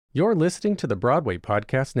You're listening to the Broadway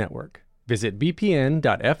Podcast Network. Visit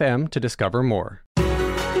bpn.fm to discover more.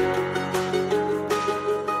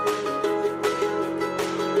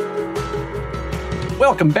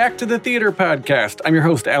 Welcome back to the Theater Podcast. I'm your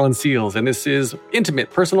host, Alan Seals, and this is intimate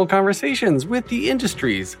personal conversations with the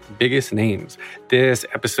industry's biggest names. This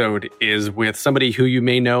episode is with somebody who you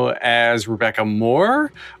may know as Rebecca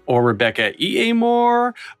Moore or Rebecca E.A.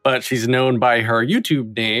 Moore, but she's known by her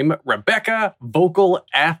YouTube name, Rebecca Vocal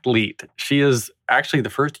Athlete. She is actually the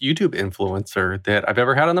first YouTube influencer that I've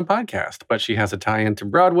ever had on the podcast, but she has a tie into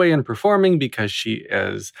Broadway and performing because she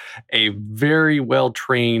is a very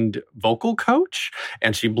well-trained vocal coach,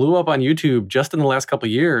 and she blew up on YouTube just in the last couple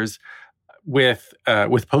of years with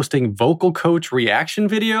posting vocal coach reaction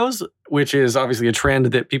videos, which is obviously a trend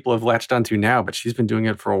that people have latched onto now, but she's been doing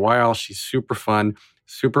it for a while. She's super fun.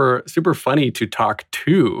 Super funny to talk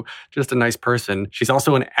to, just a nice person. She's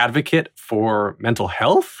also an advocate for mental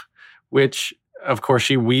health, which of course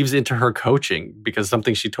she weaves into her coaching, because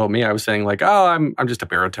something she told me, I was saying like, oh, I'm just a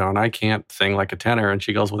baritone. I can't sing like a tenor. And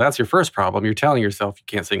she goes, well, that's your first problem. You're telling yourself you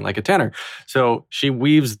can't sing like a tenor. So she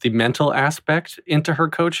weaves the mental aspect into her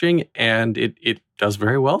coaching, and it does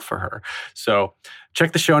very well for her. So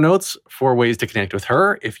check the show notes for ways to connect with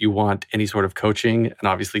her if you want any sort of coaching, and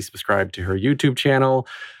obviously subscribe to her YouTube channel.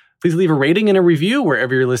 Please leave a rating and a review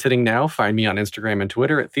wherever you're listening now. Find me on Instagram and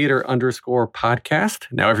Twitter at theater_podcast.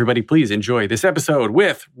 Now, everybody, please enjoy this episode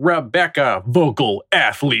with Rebecca Vocal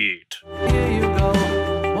Athlete. Here you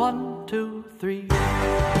go. 1, 2, 3.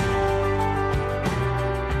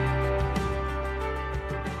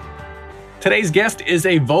 Today's guest is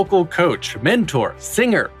a vocal coach, mentor,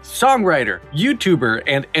 singer, songwriter, YouTuber,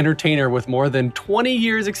 and entertainer with more than 20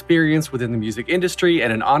 years experience within the music industry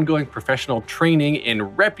and an ongoing professional training in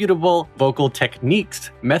reputable vocal techniques,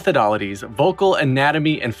 methodologies, vocal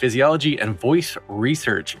anatomy and physiology, and voice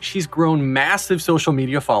research. She's grown massive social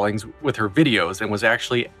media followings with her videos, and was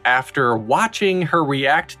actually after watching her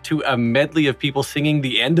react to a medley of people singing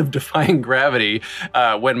the end of Defying Gravity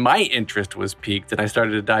when my interest was piqued and I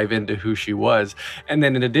started to dive into who she was. And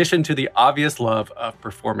then in addition to the obvious love of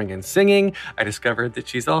performing and singing, I discovered that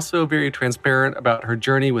she's also very transparent about her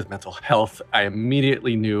journey with mental health. I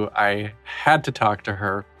immediately knew I had to talk to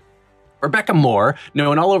her. Rebecca Moore,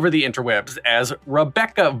 known all over the interwebs as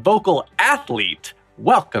Rebecca Vocal Athlete.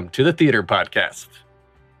 Welcome to the Theater Podcast.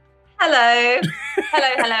 Hello.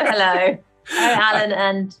 Hello, Alan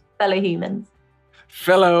and fellow humans.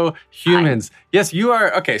 Fellow humans. Hi. Yes, you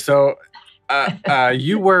are. Okay, so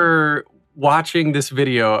you were watching this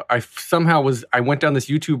video. I went down this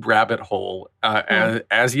YouTube rabbit hole,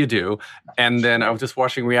 as you do. And then I was just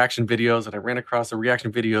watching reaction videos, and I ran across a reaction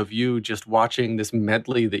video of you just watching this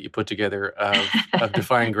medley that you put together of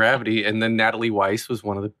Defying Gravity. And then Natalie Weiss was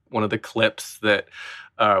one of the clips that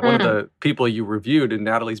one of the people you reviewed. And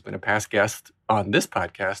Natalie's been a past guest on this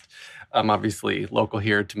podcast, obviously local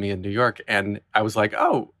here to me in New York. And I was like,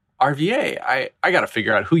 oh, RVA, I got to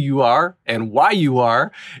figure out who you are and why you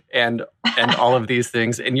are and all of these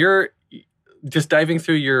things. And you're just diving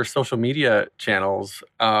through your social media channels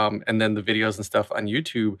and then the videos and stuff on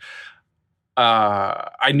YouTube.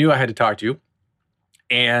 I knew I had to talk to you.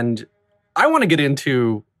 And I want to get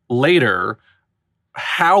into later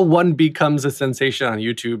how one becomes a sensation on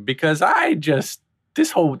YouTube, because that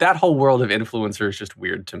whole world of influencer is just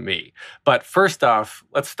weird to me. But first off,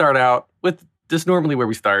 let's start out with just normally where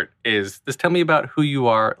we start is just tell me about who you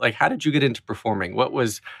are. Like, how did you get into performing? What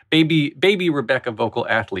was baby Rebecca Vocal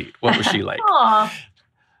Athlete? What was she like? I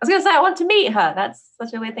was going to say, I want to meet her. That's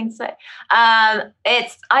such a weird thing to say.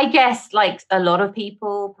 It's, I guess, like a lot of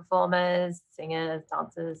people, performers, singers,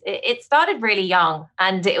 dancers, it started really young,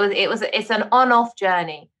 and it's an on-off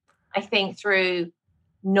journey, I think, through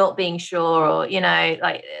not being sure, or,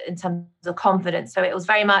 like in terms of confidence. So it was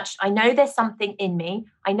very much, I know there's something in me.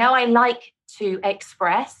 I know I like to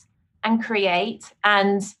express and create,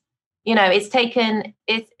 and it's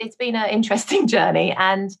been an interesting journey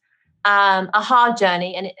and a hard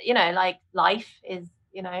journey, and like life is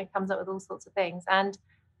comes up with all sorts of things, and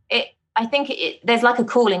I think there's like a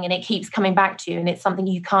calling, and it keeps coming back to you, and it's something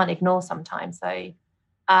you can't ignore sometimes. So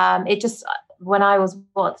it just, when I was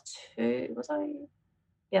 2 was I?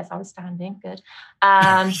 Yes, I was standing. Good.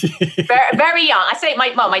 Very, very young. I say,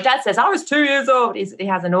 my dad says I was 2 years old. He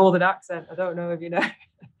has a northern accent. I don't know if you know,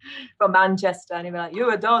 from Manchester. And he'd be like, you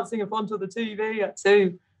were dancing in front of the TV at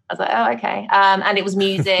 2. I was like, oh, okay. And it was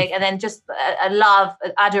music. And then just a love,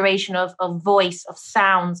 adoration of voice, of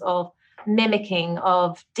sounds, of mimicking,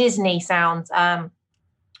 of Disney sounds,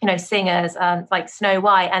 singers, like Snow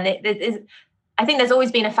White. And I think there's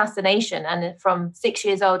always been a fascination. And from 6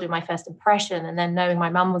 years old with my first impression, and then knowing my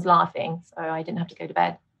mum was laughing, so I didn't have to go to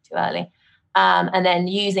bed too early. And then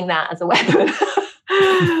using that as a weapon,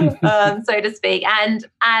 so to speak. And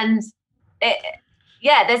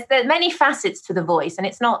there's many facets to the voice.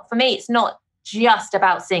 And for me, it's not just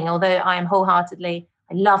about singing, although I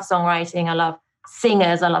love songwriting. I love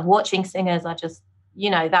singers. I love watching singers. I just,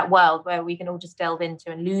 that world where we can all just delve into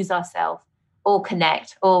and lose ourselves or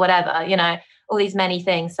connect or whatever, all these many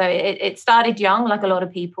things. So it started young, like a lot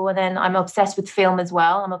of people. And then I'm obsessed with film as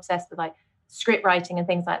well. I'm obsessed with like script writing and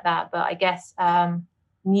things like that. But I guess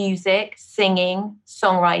music, singing,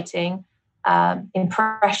 songwriting,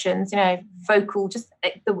 impressions, vocal, just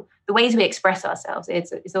the ways we express ourselves.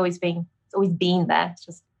 It's always been there. It's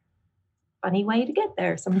just a funny way to get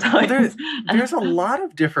there sometimes. Well, there's a lot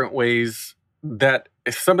of different ways that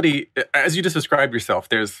if somebody, as you just described yourself,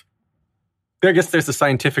 I guess there's the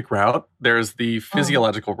scientific route, there's the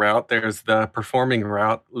physiological route, there's the performing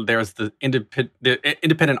route, there's the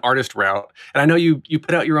independent artist route. And I know you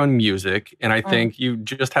put out your own music, and I think you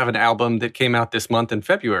just have an album that came out this month in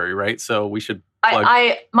February, right? So we should plug.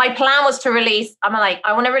 My plan was to release, I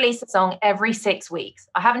want to release a song every 6 weeks.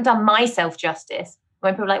 I haven't done myself justice.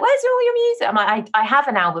 When people are like, where's all your music? I'm like, I have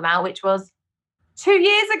an album out, which was 2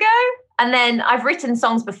 years ago. And then I've written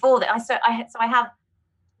songs before that. So I have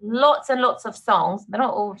lots and lots of songs. They're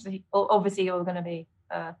not obviously all going to be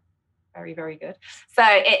very, very good. So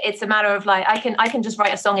it's a matter of like, I can just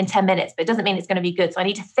write a song in 10 minutes, but it doesn't mean it's going to be good. So I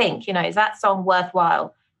need to think, is that song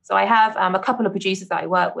worthwhile? So I have a couple of producers that I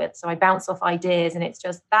work with. So I bounce off ideas, and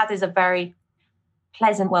that is a very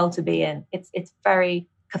pleasant world to be in. It's very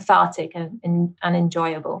cathartic and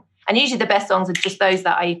enjoyable. And usually the best songs are just those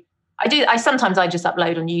that I sometimes I just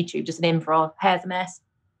upload on YouTube, just an improv, hair's a mess.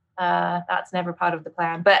 That's never part of the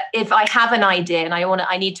plan. But if I have an idea and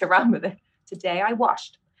I need to run with it, today I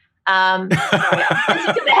washed. Sorry, I'm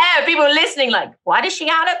to the hair. People are listening like, what is she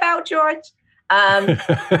on about, George? Yeah.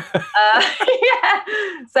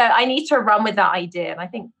 So I need to run with that idea. And I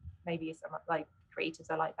think maybe some like creatives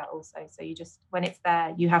are like that also. So you just, when it's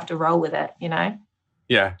there, you have to roll with it,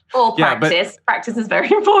 Yeah. Or practice. Practice is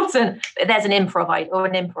very important. But there's an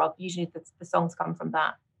improv. Usually the songs come from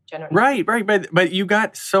that. Generally. Right. But you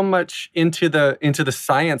got so much into the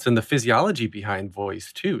science and the physiology behind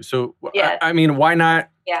voice too. So yeah. I mean, why not?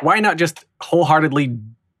 Yeah. Why not just wholeheartedly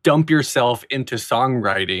dump yourself into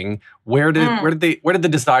songwriting? Where did the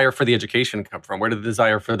desire for the education come from? Where did the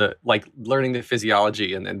desire for the learning the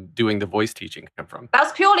physiology and doing the voice teaching come from?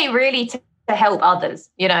 That's purely really to help others.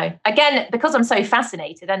 Again, because I'm so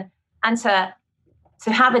fascinated and to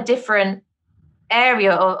have a different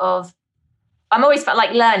area of. I'm always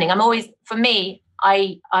like learning. For me,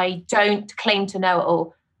 I don't claim to know it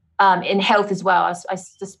all. In health as well, I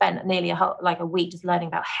just spent nearly a week just learning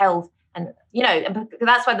about health. And,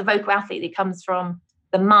 that's why the vocal athlete, it comes from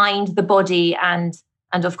the mind, the body, and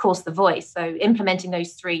of course the voice. So implementing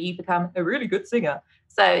those three, you become a really good singer.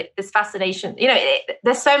 So this fascination,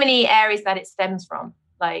 there's so many areas that it stems from.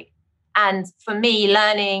 And for me,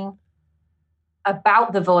 learning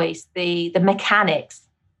about the voice, the mechanics,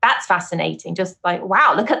 that's fascinating. Just like,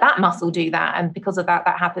 wow, look at that muscle do that. And because of that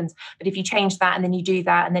happens. But if you change that and then you do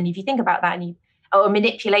that, and then if you think about that or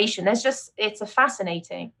manipulation, it's a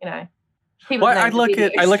fascinating, Well, I look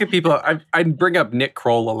at people, I bring up Nick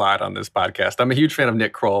Kroll a lot on this podcast. I'm a huge fan of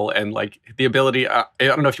Nick Kroll and the ability, I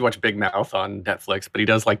don't know if you watch Big Mouth on Netflix, but he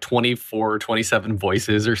does 24, 27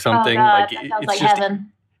 voices or something. Oh God, that sounds like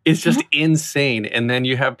heaven. It's just insane. And then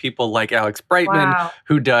you have people like Alex Brightman,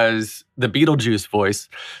 who does the Beetlejuice voice.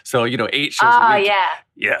 So, 8 shows a week.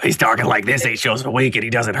 Yeah, he's talking like this 8 shows a week and he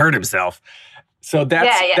doesn't hurt himself. So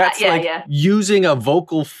that's using a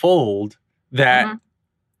vocal fold that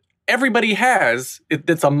everybody has.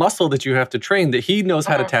 It's a muscle that you have to train that he knows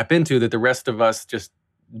how to tap into that the rest of us just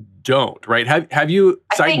don't, right? Have you,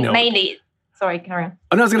 I think mainly, sorry, carry on.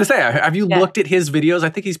 Oh, no, I was going to say, have you looked at his videos? I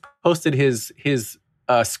think he's posted his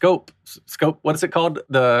scope. What is it called?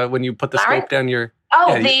 When you put the scope down your...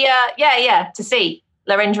 Oh, to see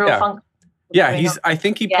laryngeal function. Yeah, I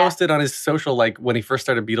think he posted on his social, when he first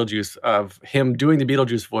started Beetlejuice, of him doing the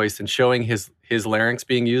Beetlejuice voice and showing his larynx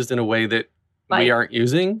being used in a way that we aren't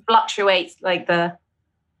using. Fluctuates, the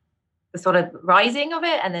sort of rising of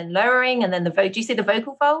it and then lowering and then the do you see the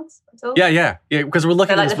vocal folds at all? Yeah, because we're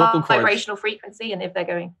looking at his vocal cords. Vibrational frequency and if they're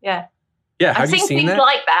going, Yeah, I've seen things that?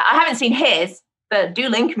 like that. I haven't seen his, but do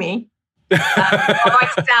link me. I'll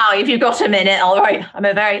write it down if you've got a minute. I'll write.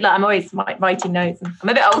 I'm always writing notes. I'm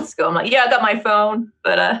a bit old school. I'm like, I got my phone,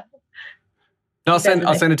 but No, I'll send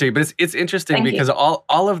it to you. But it's interesting Thank because you.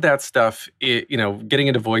 all of that stuff, getting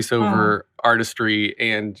into voiceover artistry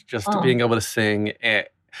and just being able to sing,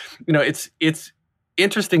 it's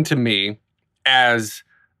interesting to me as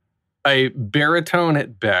a baritone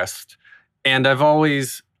at best. And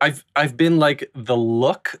I've been like the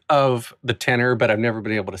look of the tenor, but I've never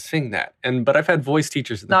been able to sing that. But I've had voice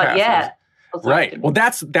teachers in the Not past. yet. Right. Well,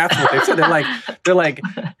 that's what they said. They're like,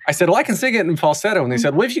 I said, well, I can sing it in falsetto. And they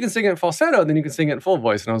said, well, if you can sing it in falsetto, then you can sing it in full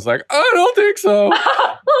voice. And I was like, I don't think so.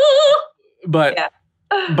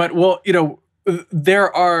 But well,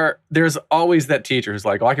 there's always that teacher who's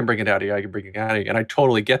like, oh, I can bring it out of you. I can bring it out of you. And I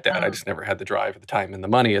totally get that. I just never had the drive at the time and the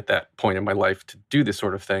money at that point in my life to do this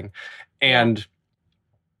sort of thing. And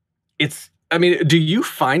do you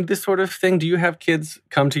find this sort of thing? Do you have kids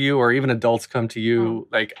come to you or even adults come to you?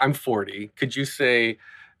 Like, I'm 40. Could you say,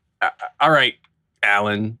 all right,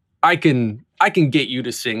 Alan, I can get you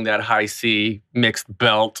to sing that high C mixed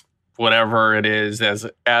belt, whatever it is, as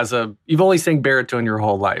you've only sang baritone your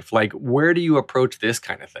whole life. Like, where do you approach this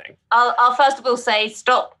kind of thing? I'll first of all say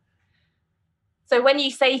stop. So when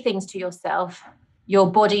you say things to yourself, your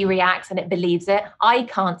body reacts and it believes it. I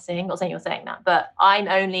can't sing, not saying you're saying that, but I'm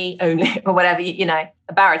only, or whatever,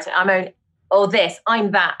 a baritone.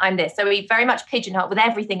 I'm that, I'm this. So we very much pigeonhole with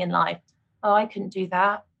everything in life. Oh, I couldn't do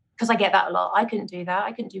that. Because I get that a lot. I couldn't do that.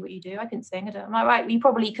 I couldn't do what you do. I couldn't sing. I'm like, right, well, you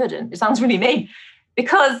probably couldn't. It sounds really mean.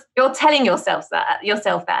 Because you're telling yourself that.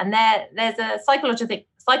 And there's a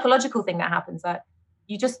psychological thing that happens that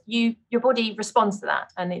your body responds to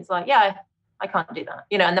that. And it's like, yeah, I can't do that,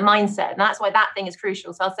 and the mindset. And that's why that thing is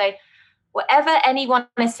crucial. So I'll say, whatever anyone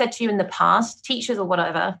has said to you in the past, teachers or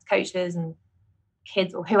whatever, coaches and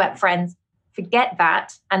kids or whoever, friends, forget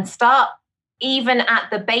that and start even at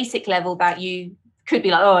the basic level that you could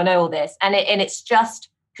be like, oh, I know all this. And it's just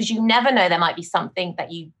because you never know, there might be something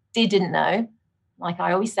that you didn't know. Like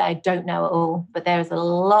I always say, I don't know it all, but there is a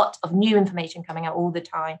lot of new information coming out all the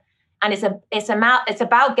time. And it's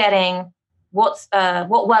about getting what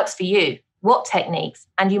works for you. What techniques,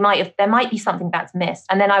 and there might be something that's missed.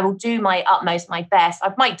 And then I will do my utmost, my best.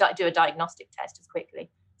 I might do a diagnostic test as quickly,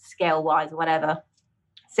 scale-wise or whatever,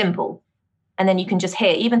 simple. And then you can just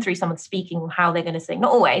hear, even through someone speaking, how they're going to sing.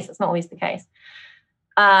 Not always, that's not always the case.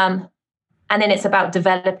 And then it's about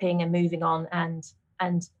developing and moving on. And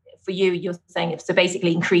for you, you're saying, so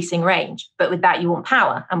basically increasing range. But with that, you want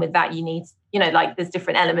power. And with that, you need, there's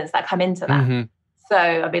different elements that come into that. Mm-hmm. So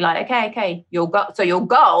I'd be like, okay, your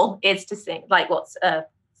goal is to sing, like what's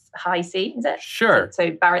high C, is it? Sure.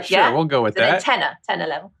 So baritone, sure, we'll go with that. Tenor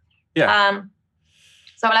level. Yeah.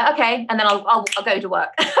 So I'm like, okay, and then I'll go to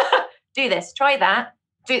work. Do this, try that.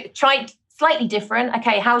 Try slightly different.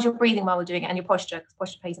 Okay, how's your breathing while we're doing it and your posture? Because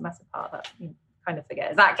posture plays a massive part of that. You kind of forget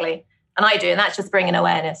exactly. And I do, and that's just bringing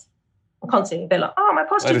awareness. I'm constantly a bit like, oh, my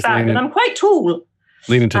posture's bad, and I'm quite tall.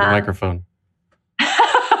 Lean into the microphone.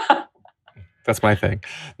 That's my thing.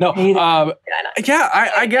 No, I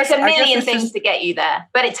guess there's a million things to get you there,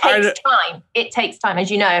 but it takes time. It takes time.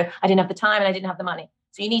 As you know, I didn't have the time and I didn't have the money.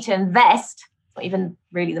 So you need to invest, not even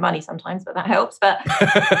really the money sometimes, but that helps. But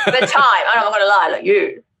the time, I'm not going to lie, like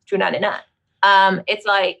you, $2.99. It's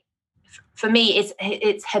like, for me,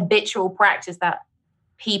 it's habitual practice that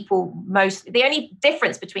people the only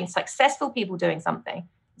difference between successful people doing something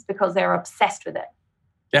is because they're obsessed with it.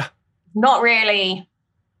 Yeah. Not really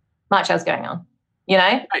much else going on,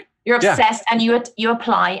 right. You're obsessed and you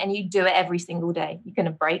apply and you do it every single day. You can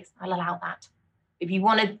have breaks. I'll allow that. If you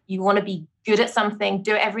want to be good at something,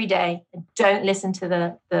 do it every day and don't listen to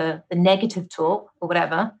the negative talk or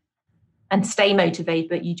whatever and stay motivated.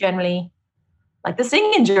 But you generally, like the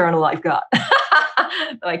singing journal I've got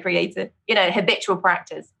that I created, habitual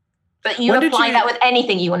practice. But you apply that with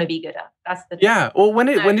anything you want to be good at. That's the yeah. Well, when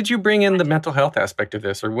did you bring in the mental health aspect of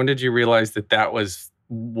this, or when did you realize that was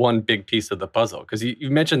one big piece of the puzzle? Because you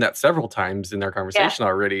mentioned that several times in our conversation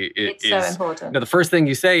already. It's so important. The first thing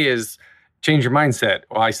you say is change your mindset.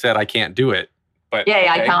 Well, I said I can't do it, but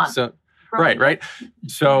I can't. So right.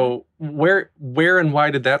 So where and why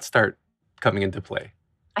did that start coming into play?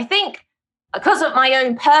 I think because of my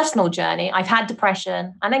own personal journey, I've had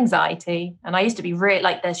depression and anxiety, and I used to be really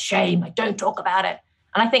like, there's shame. I don't talk about it.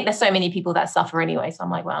 And I think there's so many people that suffer anyway. So I'm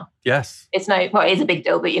like, well, yes, it is a big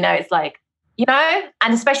deal, but it's like,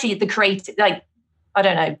 and especially the creative, like, I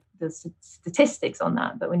don't know the statistics on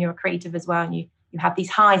that, but when you're a creative as well, and you have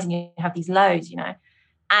these highs and you have these lows,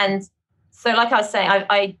 and so like I was saying,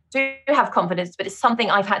 I do have confidence, but it's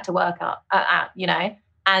something I've had to work at,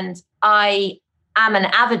 and I am an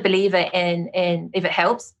avid believer in if it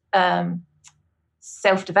helps,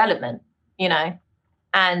 self-development,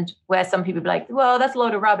 And where some people be like, well, that's a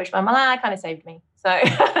load of rubbish. But I'm like, that kind of saved me. So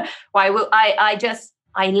I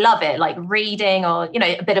love it. Like reading or,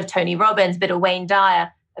 a bit of Tony Robbins, a bit of Wayne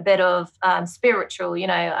Dyer, a bit of spiritual,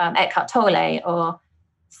 Eckhart Tolle or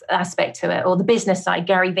aspect to it, or the business side,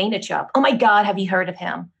 Gary Vaynerchuk. Oh my God, have you heard of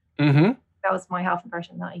him? Mm-hmm. That was my half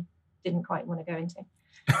impression that I didn't quite want to go into.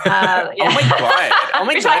 Oh my God. Oh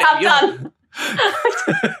my Which God. I have done.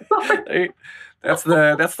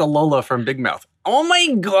 That's the Lola from Big Mouth. Oh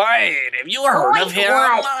my God. Have you heard of him?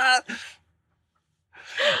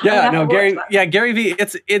 Gary V.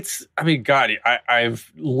 I mean, God,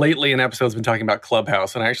 I've lately in episodes been talking about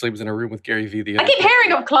Clubhouse, and I actually was in a room with Gary V. I keep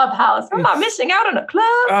hearing of Clubhouse. I'm not missing out on a club.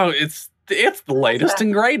 Oh, it's the latest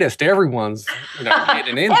and greatest. Everyone's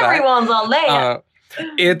getting in. Everyone's on there.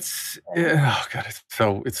 It's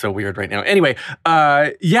so weird right now. Anyway,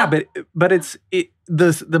 but it's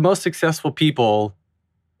the most successful people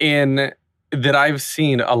that I've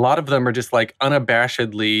seen. A lot of them are just like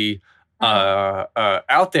unabashedly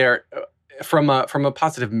out there from a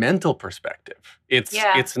positive mental perspective.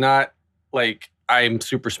 It's not like I'm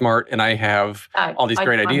super smart and I have all these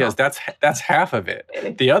great ideas. That's half of it.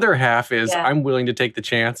 Really? The other half is I'm willing to take the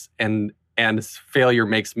chance and failure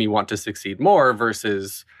makes me want to succeed more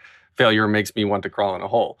versus failure makes me want to crawl in a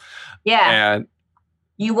hole. Yeah. And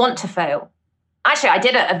you want to fail. Actually, I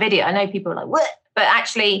did a video. I know people are like, what? But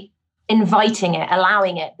actually inviting it,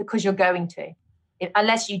 allowing it, because you're going to.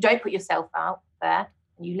 Unless you don't put yourself out there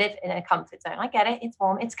and you live in a comfort zone. I get it. It's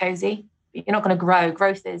warm. It's cozy. You're not going to grow.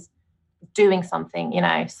 Growth is doing something,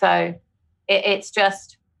 So it's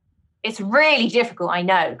really difficult, I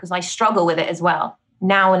know, because I struggle with it as well.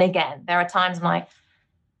 Now and again, there are times I'm like,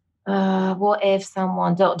 what if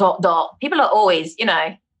someone ... People are always,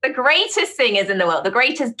 the greatest singers in the world, the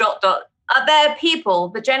greatest ... are there people,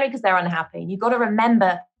 but generally because they're unhappy. You've got to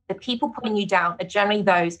remember the people putting you down are generally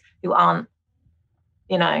those who aren't,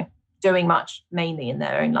 doing much mainly in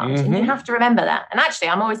their own lives. Mm-hmm. And you have to remember that. And actually,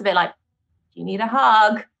 I'm always a bit like, you need a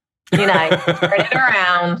hug, spread it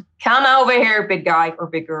around. Come over here, big guy or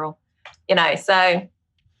big girl, so...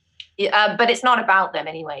 but it's not about them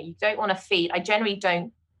anyway. You don't want to feed. I generally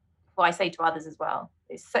don't. Well, I say to others as well.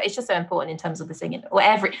 It's just so important in terms of the singing. Or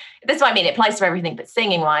this is what I mean. It applies to everything. But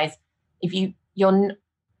singing wise, if you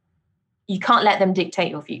can't let them dictate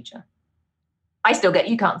your future. I still get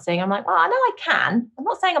you can't sing. I'm like, well, I know I can. I'm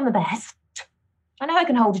not saying I'm the best. I know I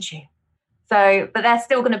can hold a tune. So, but they're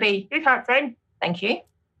still going to be. You can't sing. Thank you.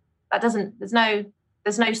 That doesn't. There's no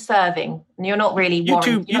serving, and you're not really.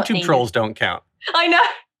 YouTube trolls don't count. I know.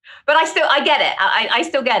 But I get it. I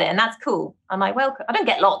still get it. And that's cool. I'm like, well, I don't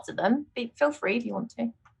get lots of them. Feel free if you want to.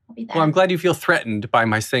 I'll be there. Well, I'm glad you feel threatened by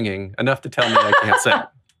my singing enough to tell me I can't sing.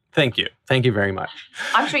 Thank you. Thank you very much.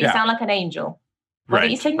 I'm sure you sound like an angel. Why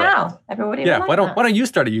don't you sing now? Everybody why don't you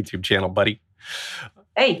start a YouTube channel, buddy?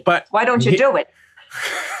 Hey, but why don't you do it?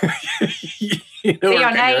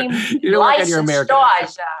 Your name, licensed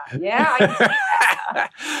stars. Yeah, I can see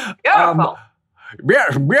that. Beautiful.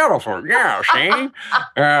 Beautiful, yeah, see?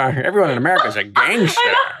 Everyone in America is a gangster.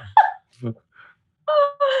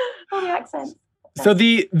 All the accents. So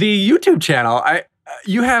the YouTube channel,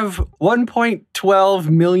 you have 1.12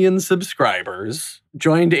 million subscribers,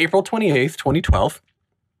 joined April 28th, 2012.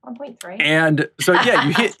 1.3. And so,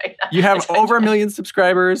 you have over 1 million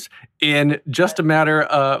subscribers in just a matter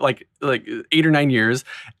of like 8 or 9 years,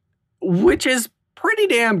 which is pretty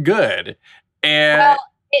damn good. And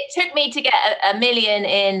it took me to get a million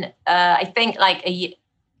in, I think, like it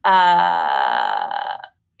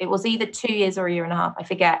was either 2 years or a year and a half. I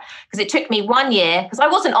forget. Because it took me 1 year, because I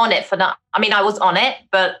wasn't on it for that. I mean, I was on it,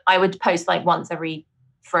 but I would post like once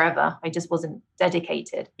forever. I just wasn't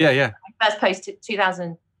dedicated. Yeah. My first post,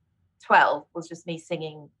 2012, was just me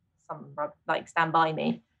singing some, like, Stand By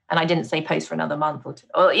Me. And I didn't say post for another month or two.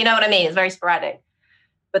 Or, you know what I mean? It's very sporadic.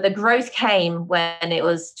 But the growth came when it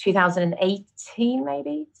was 2018,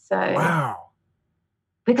 maybe. So, wow.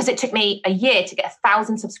 Because it took me a year to get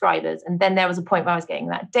 1,000 subscribers. And then there was a point where I was getting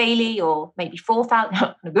that daily, or maybe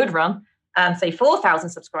 4,000, a good run, say 4,000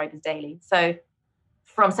 subscribers daily. So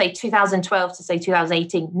from, say, 2012 to, say,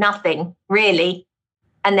 2018, nothing really.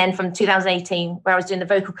 And then from 2018, where I was doing the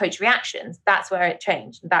vocal coach reactions, that's where it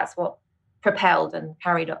changed. And that's what propelled and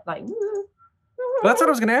carried up, like. Well, that's what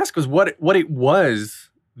I was going to ask, was what it was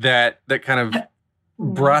that kind of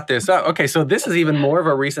brought this up. Okay, so this is even more of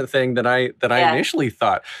a recent thing than I initially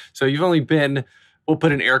thought. So you've only been, we'll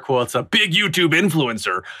put in air quotes, a big YouTube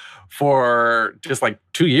influencer for just like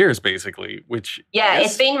 2 years, basically, which... Yeah,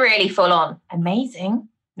 it's been really full on. Amazing.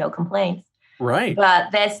 No complaints. Right.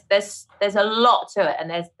 But there's a lot to it, and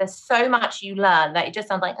there's so much you learn that it just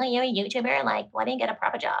sounds like, oh, you're a YouTuber, like, why didn't you get a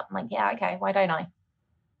proper job? I'm like, yeah, okay, why don't I?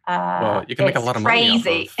 Well, you can make a lot of money off of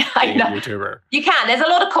being a YouTuber. You can. There's a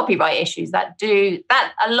lot of copyright issues that a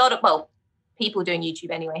lot of people doing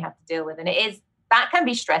YouTube anyway have to deal with, and that can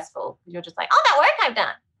be stressful because you're just like, oh, that work I've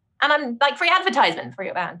done, and I'm like, free advertisement for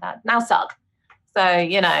your band that now suck. So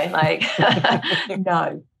like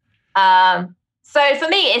no. So for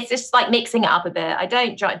me, it's just like mixing it up a bit. I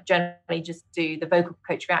don't generally just do the vocal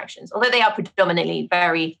coach reactions, although they are predominantly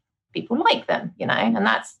people like them, and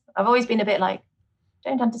I've always been a bit like,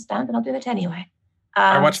 don't understand, but I'll do it anyway.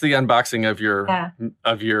 I watched the unboxing of your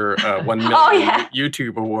 1 million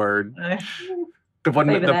YouTube award. The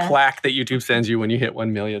plaque that YouTube sends you when you hit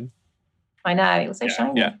 1 million. I know, it was so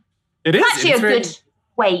shiny. Yeah, it is actually good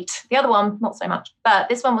weight. The other one, not so much, but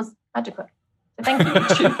this one was adequate. So thank you,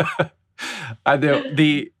 YouTube.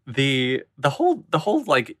 The whole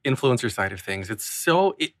like influencer side of things, it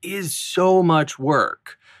is so much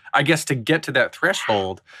work, I guess, to get to that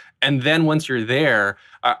threshold. And then once you're there,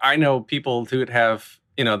 I know people who have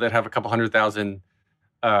a couple 100,000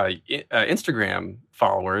 Instagram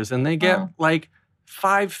followers, and they get like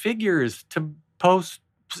 5 figures to post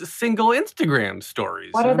single Instagram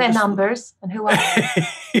stories. What are their numbers and who are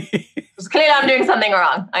they? Because clearly I'm doing something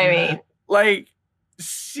wrong. I mean, like,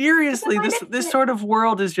 seriously, this sort of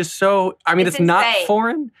world is just so, I mean, it's not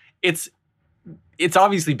foreign. It's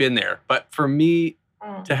obviously been there, but for me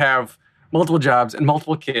to have multiple jobs and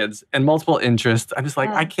multiple kids and multiple interests, I'm just like,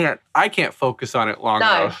 I can't focus on it long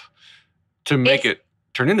enough to make it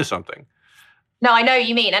turn into something. No, I know what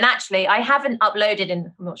you mean. And actually, I haven't uploaded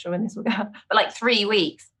in, I'm not sure when this will go, but like 3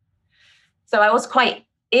 weeks. So I was quite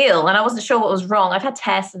ill and I wasn't sure what was wrong. I've had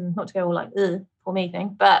tests, and not to go all like, poor me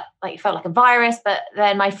thing, but like it felt like a virus. But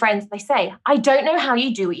then my friends, they say, I don't know how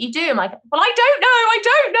you do what you do. I'm like, well, I don't know.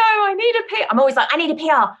 I need a PR. I'm always like, I need a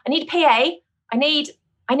PR. I need a PA. I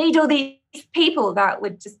need all these people that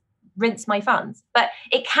would just rinse my funds. But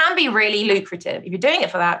it can be really lucrative if you're doing it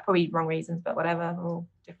for that, probably wrong reasons, but whatever, we're all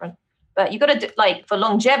different. But you've got to do, like, for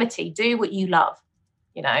longevity, do what you love,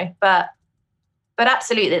 but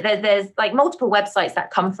absolutely, there's like multiple websites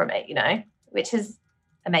that come from it, which is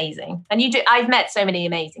amazing. And I've met so many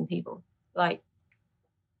amazing people, like,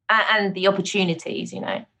 and the opportunities,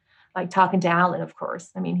 like talking to Alan, of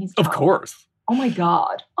course. I mean, he's, of course. Oh my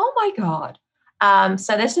God.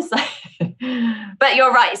 So there's just like, but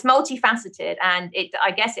you're right. It's multifaceted, and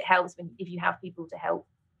I guess it helps if you have people to help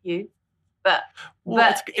you. But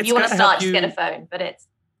if you want to start, just get a phone. But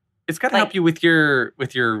it's got to help you with your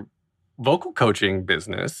vocal coaching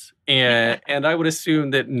business, and I would assume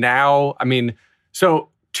that now, I mean, so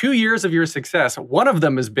 2 years of your success, one of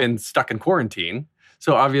them has been stuck in quarantine.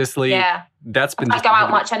 So obviously, that's been. I don't go out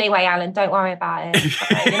much anyway, Alan. Don't worry about it.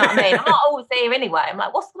 You know what I mean? I'm not always there anyway. I'm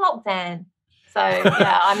like, what's the lockdown? So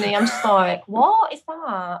I'm just like, what is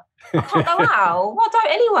that? I can't go out. Well, I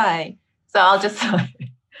don't anyway. So I'll just.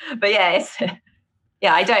 But I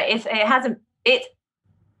don't.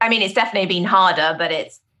 It's definitely been harder, but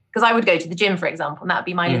it's because I would go to the gym, for example, and that would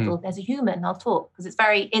be my little. There's a human. I'll talk because it's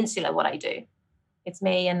very insular what I do. It's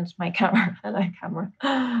me and my camera. Hello, camera.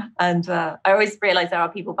 And I always realize there are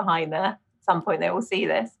people behind there. At some point, they will see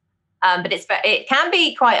this. But it can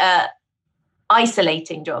be quite a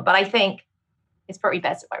isolating job. But I think it's probably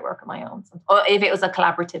best if I work on my own. Or if it was a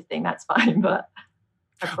collaborative thing, that's fine. But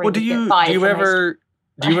do you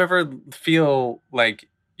ever feel like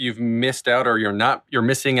you've missed out, or you're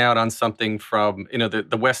missing out on something from,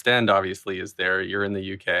 the West End obviously is there. You're in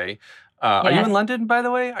the UK. Are you in London, by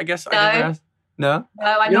the way? I guess no. I never asked. No,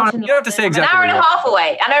 I'm not. You don't have to say exactly. I'm an hour and a half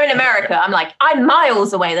away. I know in America, I'm like, I'm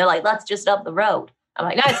miles away. They're like, that's just up the road. I'm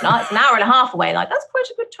like, no, it's not. It's an hour and a half away. Like, that's quite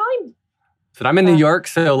a good time. So I'm in New York,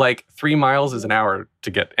 so like 3 miles is an hour to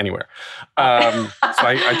get anywhere. So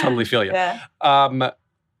I totally feel you.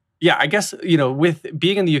 Yeah, I guess, with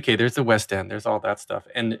being in the UK, there's the West End, there's all that stuff.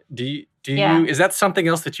 And is that something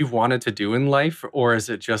else that you've wanted to do in life? Or is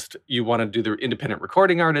it just you want to do the independent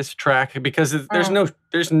recording artist track? Because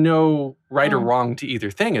there's no right or wrong to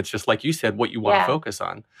either thing. It's just, like you said, what you want to focus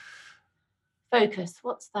on. Focus,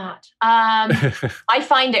 what's that? I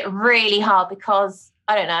find it really hard because,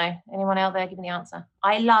 I don't know, anyone out there give me the answer?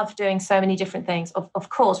 I love doing so many different things. Of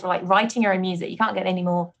course, for like writing your own music, you can't get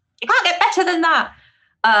better than that.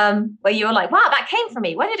 Where you're like, wow, that came from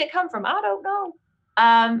me. Where did it come from? I don't know.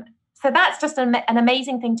 So that's just an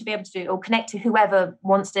amazing thing to be able to do, or connect to whoever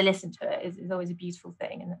wants to listen to it is always a beautiful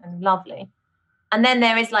thing and lovely. And then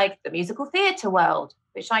there is like the musical theatre world,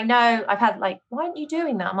 which I know I've had like, why aren't you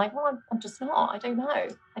doing that? I'm like, well, I'm just not. I don't know.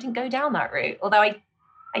 I didn't go down that route. Although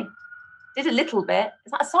Did a little bit.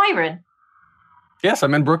 Is that a siren? Yes,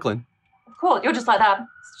 I'm in Brooklyn. Of course. You're just like that.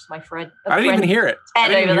 It's just my friend. I didn't even hear it. I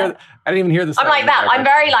didn't even hear the I'm like that. I'm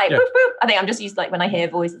very like, yeah. boop, boop. I think I'm just used to, like, when I hear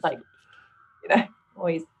voices, like, you know,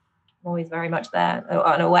 always very much there,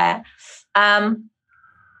 unaware.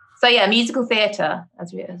 So yeah, musical theatre,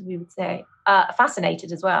 as we would say,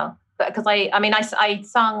 fascinated as well. Because I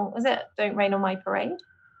sung, was it Don't Rain on My Parade?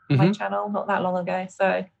 My channel not that long ago. So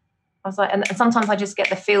I was like, and sometimes I just get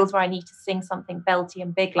the feels where I need to sing something belty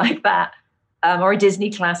and big like that, or a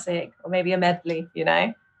Disney classic, or maybe a medley, you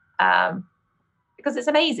know, because it's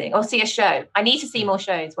amazing. Or see a show. I need to see more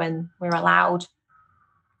shows when we're allowed.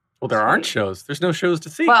 Well, there aren't shows. There's no shows to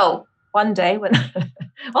see. Well, one day when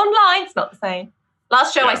online, it's not the same.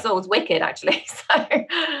 Last show I saw was Wicked, actually. So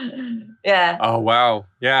yeah. Oh wow,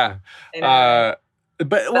 yeah.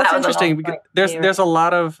 But what's interesting, because there's a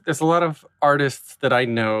lot of artists that I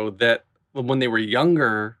know that when they were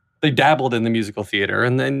younger, they dabbled in the musical theater,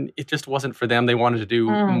 and then it just wasn't for them. They wanted to do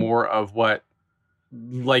more of what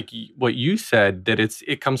you said, that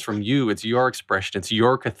it comes from you. It's your expression. It's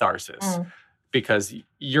your catharsis, because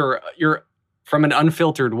you're from an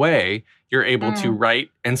unfiltered way. You're able to write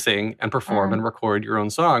and sing and perform and record your own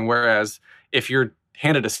song. Whereas if you're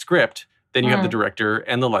handed a script, then you have the director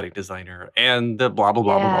and the lighting designer and the blah, blah,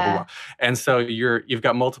 blah, blah, blah, blah. And so you've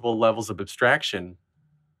got multiple levels of abstraction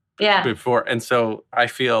before. And so I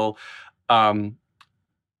feel, I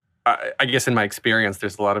guess in my experience,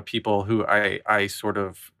 there's a lot of people who I sort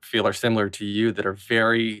of feel are similar to you, that are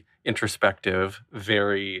very introspective,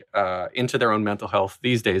 very into their own mental health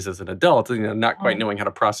these days as an adult, not quite knowing how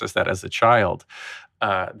to process that as a child,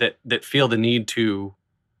 that feel the need to,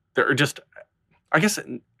 they're just, I guess,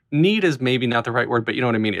 need is maybe not the right word, but you know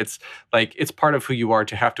what I mean? It's like, it's part of who you are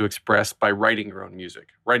to have to express by writing your own music,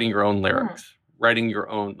 writing your own lyrics, writing your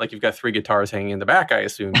own, like you've got 3 guitars hanging in the back, I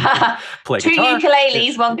assume. You play 2 guitar.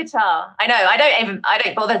 ukuleles, 1 guitar. I know. I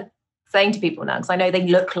don't bother saying to people now, because I know they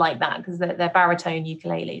look like that, because they're baritone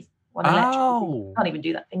ukuleles. 1 electric. You can't even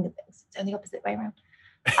do that finger thing. It's the opposite way around.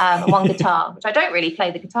 1 guitar, which I don't really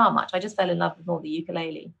play the guitar much. I just fell in love with more the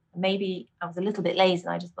ukulele. Maybe I was a little bit lazy,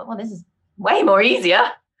 and I just thought, well, this is way more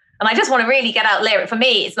easier. And I just want to really get out lyric. For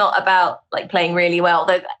me, it's not about like playing really well.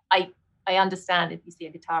 Though I understand if you see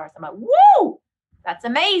a guitarist, I'm like, woo, that's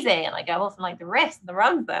amazing. And I go off and like the riffs and the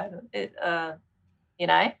runs there, you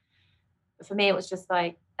know. But for me, it was just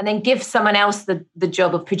like, and then give someone else the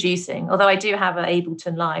job of producing. Although I do have an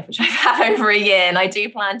Ableton Live, which I've had over a year, and I do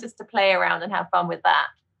plan just to play around and have fun with that.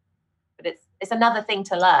 But it's another thing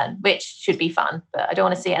to learn, which should be fun. But I don't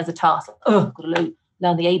want to see it as a task. Like, I've got to learn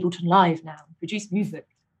the Ableton Live now, produce music.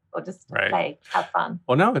 Or just play, have fun.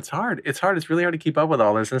 Well, no, it's hard. It's hard. It's really hard to keep up with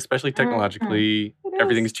all this, and especially technologically.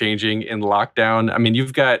 Everything's changing in lockdown. I mean,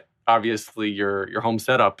 you've got obviously your home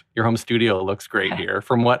setup, your home studio looks great here.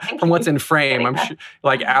 From what's in frame, I'm sure,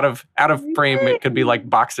 like out of frame, it could be like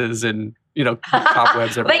boxes and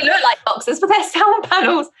cobwebs. They look like boxes, but they're sound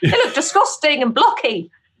panels. They look disgusting and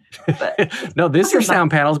blocky. But no, this are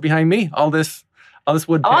sound panels behind me. All this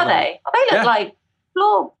wood. Are they? They look like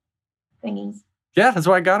floor thingies. Yeah, that's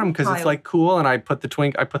why I got them, because it's like cool, and I put the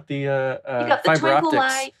fiber optics.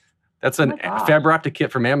 Light. That's a fiber optic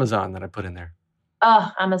kit from Amazon that I put in there.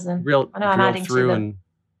 Oh, Amazon! I know I'm adding to the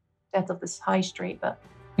death of this high street, but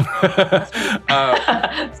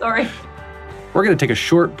sorry. We're going to take a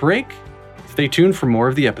short break. Stay tuned for more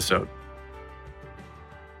of the episode.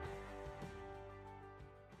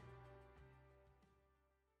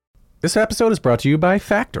 This episode is brought to you by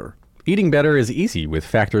Factor. Eating better is easy with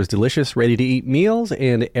Factor's delicious, ready-to-eat meals,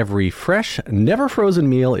 and every fresh, never-frozen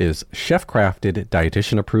meal is chef-crafted,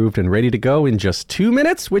 dietitian-approved, and ready to go in just 2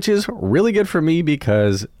 minutes, which is really good for me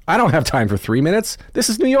because I don't have time for 3 minutes. This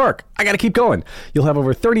is New York. I got to keep going. You'll have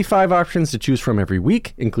over 35 options to choose from every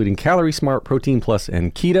week, including Calorie Smart, Protein Plus,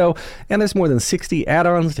 and Keto, and there's more than 60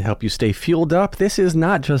 add-ons to help you stay fueled up. This is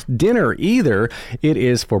not just dinner either. It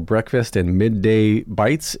is for breakfast and midday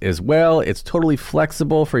bites as well. It's totally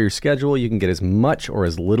flexible for your schedule. You can get as much or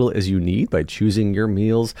as little as you need by choosing your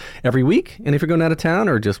meals every week. And if you're going out of town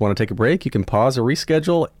or just want to take a break, you can pause or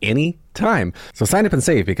reschedule any time. So sign up and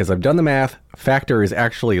save, because I've done the math. Factor is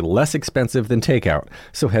actually less expensive than takeout.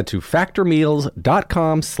 So head to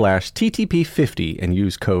factormeals.com/TTP50 and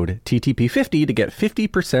use code TTP50 to get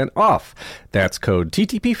 50% off. That's code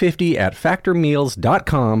TTP50 at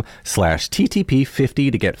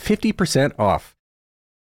factormeals.com/TTP50 to get 50% off.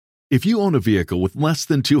 If you own a vehicle with less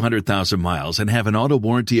than 200,000 miles and have an auto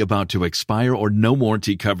warranty about to expire or no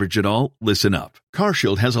warranty coverage at all, listen up.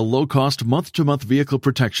 CarShield has a low-cost month-to-month vehicle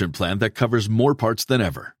protection plan that covers more parts than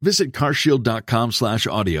ever. Visit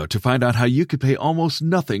carshield.com/audio to find out how you could pay almost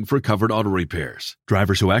nothing for covered auto repairs.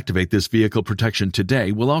 Drivers who activate this vehicle protection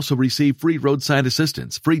today will also receive free roadside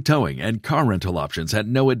assistance, free towing, and car rental options at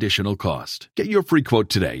no additional cost. Get your free quote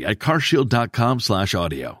today at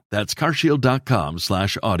carshield.com/audio. That's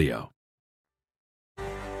carshield.com/audio.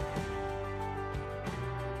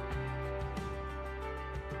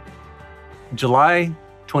 July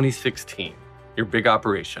 2016, your big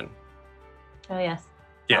operation. Oh, yes.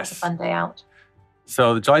 Yes. That was a fun day out.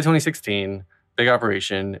 So July 2016, big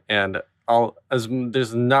operation, and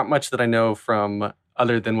there's not much that I know from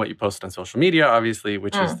other than what you posted on social media, obviously,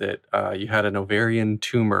 which is that you had an ovarian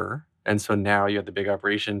tumor, and so now you had the big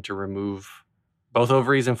operation to remove both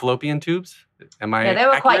ovaries and fallopian tubes. Am I Yeah, they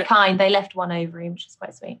were accurate? quite kind. They left one ovary, which is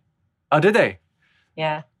quite sweet. Oh, did they?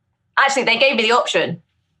 Yeah. Actually, they gave me the option.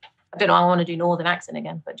 I don't know, I want to do Northern accent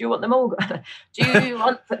again, but do you want them all? do you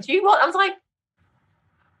want, I was like,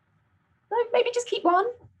 no, maybe just keep one,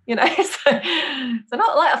 so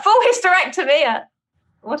not like a full hysterectomy at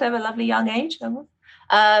whatever lovely young age. So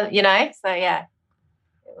yeah,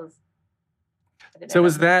 it was. So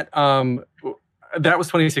was that was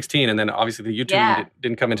 2016, and then obviously the YouTube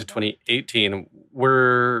didn't come into 2018.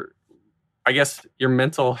 I guess your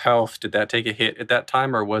mental health, did that take a hit at that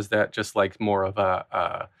time, or was that just like more of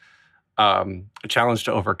a challenge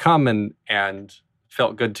to overcome and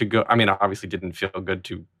felt good to go? I mean, obviously didn't feel good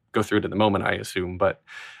to go through it at the moment, I assume, but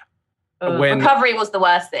recovery was the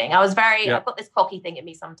worst thing. I've got this cocky thing in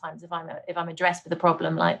me sometimes if I'm addressed with a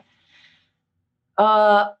problem, like,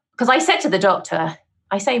 because I said to the doctor,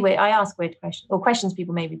 I ask weird questions, or questions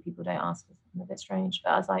people don't ask. It's a bit strange,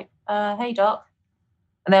 but I was like, hey doc,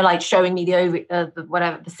 and they're like showing me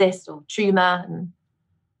the cyst or tumor, and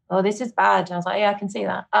oh, this is bad. And I was like, yeah, I can see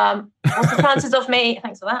that. What's the chances of me,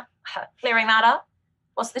 thanks for that, clearing that up.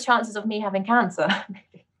 What's the chances of me having cancer?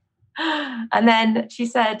 And then she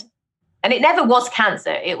said, and it never was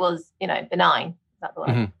cancer. It was, benign. Is that the word?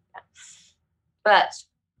 Mm-hmm. Yeah. But,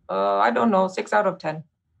 I don't know, 6 out of 10.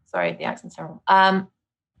 Sorry, the accent's terrible. I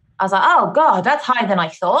was like, oh God, that's higher than I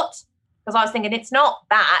thought. Because I was thinking, it's not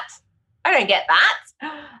that. I don't get that.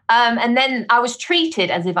 And then I was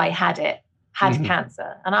treated as if I had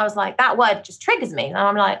cancer. And I was like, that word just triggers me. And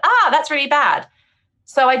I'm like, that's really bad.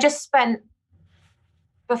 So I just spent,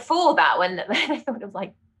 before that, when they thought it was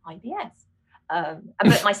like IBS,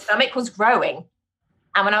 but my stomach was growing.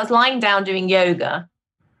 And when I was lying down doing yoga,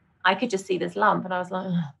 I could just see this lump. And I was like,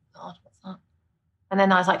 oh God, what's that? And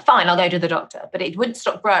then I was like, fine, I'll go to the doctor. But it wouldn't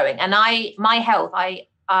stop growing. And my health, I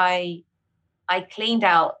cleaned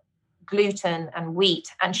out gluten and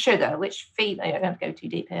wheat and sugar, which I don't have to go too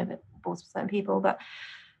deep here, but bores certain people. But,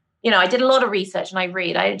 I did a lot of research and I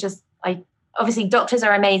read. Obviously doctors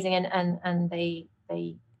are amazing and they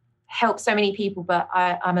help so many people, but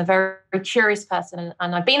I'm a very, very curious person.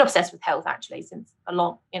 And I've been obsessed with health actually since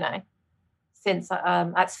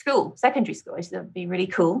at school, secondary school. I used to be really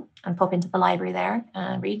cool and pop into the library there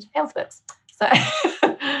and read health books. So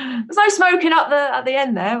there's no smoking at the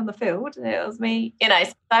end there on the field. It was me, So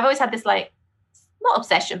I've always had this like, not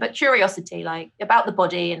obsession, but curiosity, like about the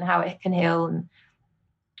body and how it can heal.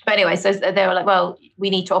 But anyway, so they were like, well,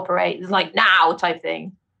 we need to operate. It's like now type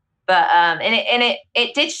thing. But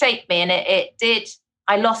it did shake me, and it did.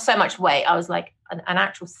 I lost so much weight. I was like an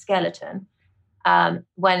actual skeleton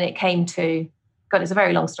when it came to. God, it's a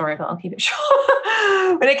very long story, but I'll keep it short.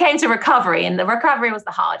 When it came to recovery, and the recovery was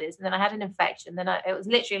the hardest, and then I had an infection. Then it was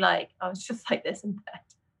literally like I was just like this in bed.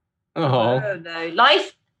 Oh no,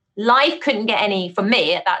 life couldn't get any for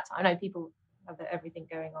me at that time. I know people have everything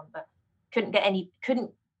going on, but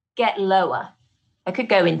couldn't get lower. I could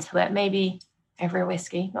go into it, maybe over a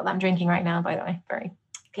whiskey. Not that I'm drinking right now, by the way. Very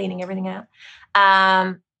cleaning everything out.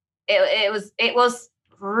 It was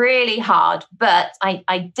really hard, but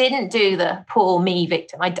I didn't do the poor me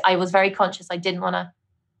victim. I was very conscious. I didn't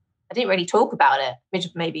really talk about it,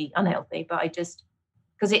 which may be unhealthy, but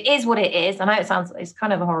because it is what it is. I know it's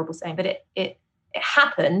kind of a horrible saying, but it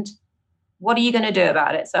happened. What are you going to do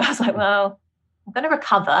about it? So I was like, well, I'm going to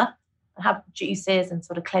recover and have juices and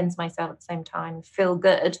sort of cleanse myself at the same time, feel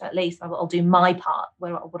good. At least I'll do my part,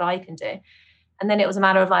 what I can do. And then it was a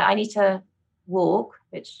matter of like, I need to walk,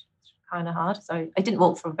 which is kind of hard. So I didn't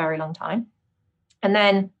walk for a very long time. And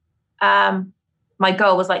then my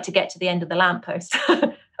goal was like to get to the end of the lamppost.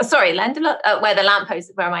 Where the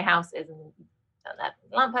lamppost, where my house is, and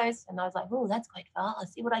the lamppost. And I was like, oh, that's quite far. I'll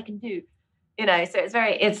see what I can do. So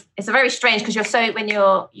it's a very strange, because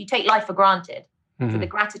you take life for granted. Mm-hmm. So the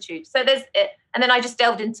gratitude. So there's it. And then I just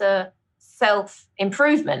delved into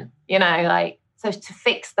self-improvement, like so to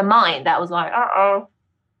fix the mind, that was like,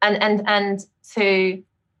 and to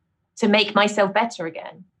make myself better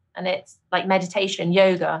again. And it's like meditation,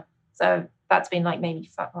 yoga. So that's been like maybe,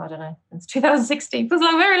 I don't know, since 2016. It was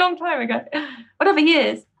like a very long time ago, whatever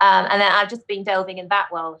years. And then I've just been delving in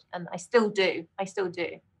that world, and I still do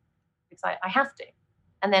because I have to.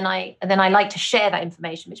 And then I like to share that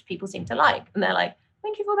information, which people seem to like. And they're like,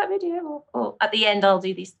 thank you for that video. Or at the end, I'll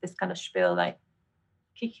do this kind of spiel, like,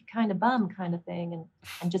 kick your kind of bum kind of thing,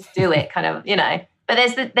 and just do it kind of,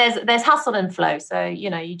 But there's hustle and flow. So,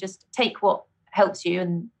 you just take what helps you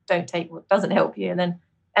and don't take what doesn't help you.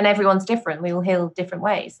 And everyone's different. We all heal different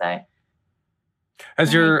ways. So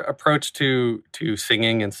has your approach to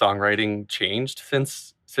singing and songwriting changed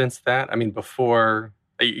since that? I mean, before,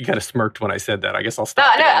 you kind of smirked when I said that. I guess I'll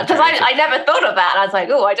stop. No, because I never thought of that. And I was like,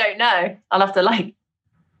 oh, I don't know. I'll have to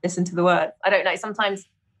listen to the words. I don't know. Sometimes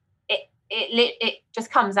it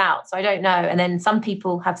just comes out. So I don't know. And then some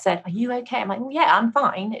people have said, are you okay? I'm like, well, yeah, I'm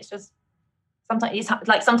fine. It's just sometimes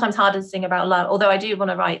it's sometimes harder to sing about love. Although I do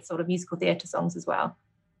want to write sort of musical theatre songs as well.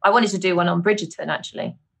 I wanted to do one on Bridgerton,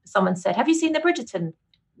 actually. Someone said, have you seen the Bridgerton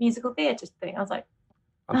musical theatre thing? I was like,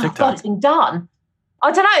 on TikTok. God, it's been done.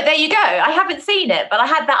 I don't know. There you go. I haven't seen it, but I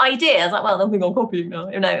had that idea. I was like, well, I think I'll copy it now.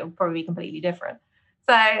 It'll probably be completely different.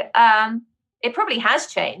 So it probably has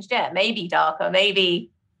changed. Yeah, maybe darker, maybe.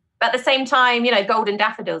 But at the same time, Golden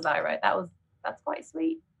Daffodils I wrote. That's quite a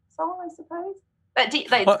sweet song, I suppose.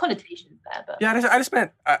 But connotations there. But yeah, I just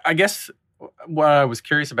meant, I guess what I was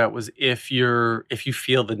curious about was if you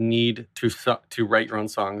feel the need to write your own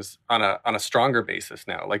songs on a stronger basis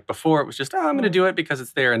now. Like before, it was just, I'm going to do it because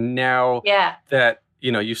it's there. And now that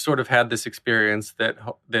you've sort of had this experience that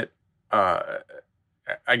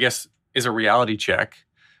I guess is a reality check,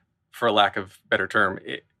 for lack of better term.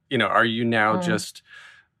 Are you now just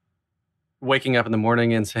waking up in the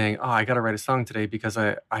morning and saying, oh, I got to write a song today because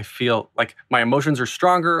I feel like my emotions are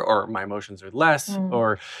stronger or my emotions are less.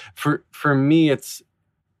 Or for me,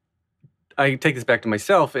 I take this back to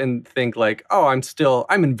myself and think like, oh,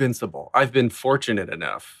 I'm invincible. I've been fortunate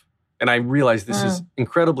enough. And I realize this is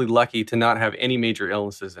incredibly lucky to not have any major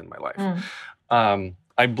illnesses in my life.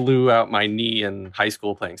 I blew out my knee in high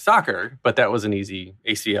school playing soccer, but that was an easy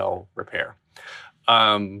ACL repair.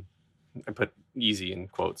 I put easy in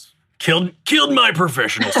quotes. Killed my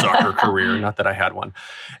professional soccer career. Not that I had one.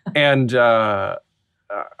 And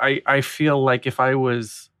I feel like if I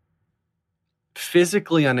was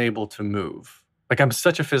physically unable to move, like I'm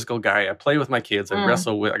such a physical guy. I play with my kids. I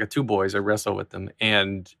wrestle with, I got 2 boys. I wrestle with them.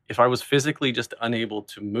 And if I was physically just unable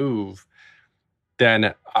to move,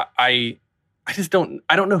 then I don't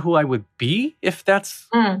know who I would be if that's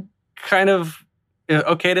kind of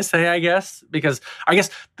okay to say, I guess. Because I guess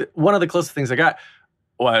one of the closest things I got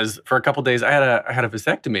was for a couple of days, I had a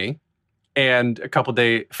vasectomy, and a couple of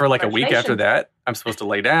days, for like a week after that, I'm supposed to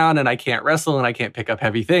lay down and I can't wrestle and I can't pick up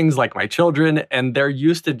heavy things like my children. And they're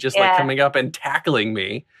used to just like coming up and tackling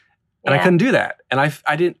me. And I couldn't do that. And I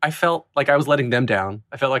felt like I was letting them down.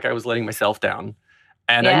 I felt like I was letting myself down.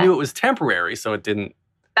 And I knew it was temporary. So it didn't.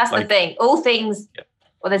 That's the thing. All things,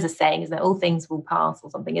 well, there's a saying, isn't it? All things will pass or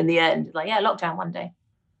something in the end. Like, lockdown one day.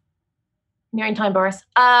 In your own time, Boris.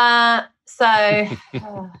 So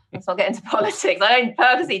let's not get into politics. I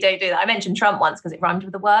purposely don't do that. I mentioned Trump once because it rhymed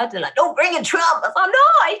with a word. They're like, don't bring in Trump. I was like,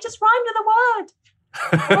 no, it just rhymed with a word.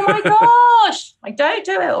 Oh my gosh. Like, don't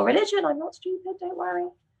do it. Or religion. I'm not stupid. Don't worry.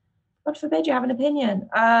 God forbid you have an opinion.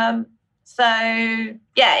 So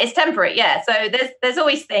yeah, it's temporary. Yeah. So there's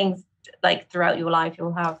always things like throughout your life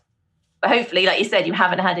you'll have, but hopefully, like you said, you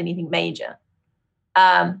haven't had anything major.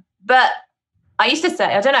 But I used to say,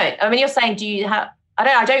 I don't know. I mean, you're saying, do you have,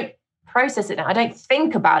 I don't process it now. I don't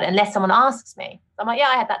think about it unless someone asks me. So I'm like, yeah,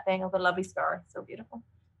 I had that thing. I've got a lovely scar. It's so beautiful.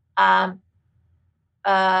 I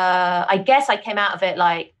guess I came out of it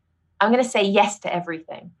like, I'm going to say yes to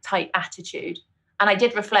everything type attitude. And I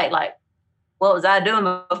did reflect like, what was I doing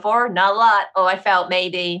before? Not a lot. Oh, I felt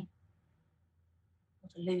maybe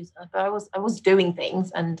not a loser, but I was doing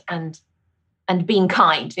things and being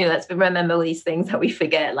kind. Let's remember all these things that we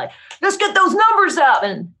forget. Like, let's get those numbers up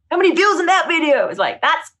and how many views in that video? It's like,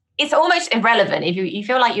 it's almost irrelevant. If you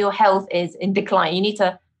feel like your health is in decline, you need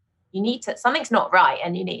to, something's not right.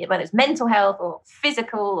 And you need, whether it's mental health or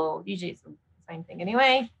physical, or usually it's the same thing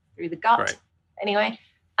anyway, through the gut. Right. Anyway,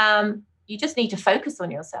 you just need to focus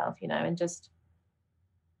on yourself, and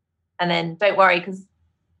then don't worry, because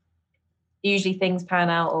usually things pan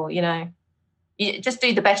out, or, you just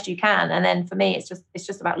do the best you can. And then for me, it's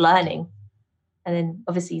just about learning, and then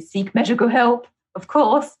obviously seek medical help, of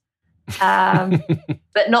course,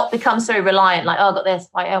 but not become so reliant. Like, oh, I got this.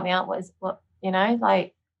 Like, help me out. Like,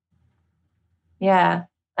 Yeah.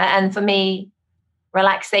 And for me,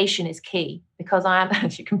 relaxation is key because I am,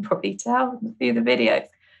 as you can probably tell through the videos,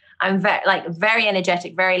 I'm very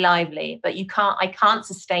energetic, very lively, but I can't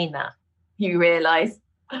sustain that. You realize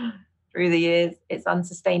through the years, it's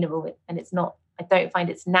unsustainable and it's not, I don't find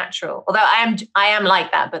it's natural. Although I am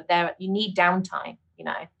like that, but you need downtime, you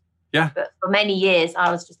know? Yeah. But for many years,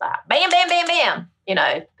 I was just like, bam, bam, bam, bam, you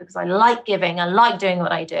know, because I like giving, I like doing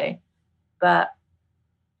what I do. But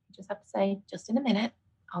you just have to say, just in a minute,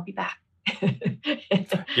 I'll be back.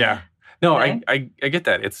 Yeah. No, you know? I get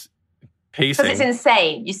that. It's pacing. Because it's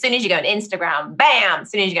insane. As soon as you go on Instagram, bam.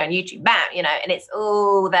 As soon as you go on YouTube, bam, you know, and it's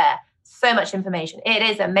all there. So much information. It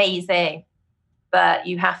is amazing. But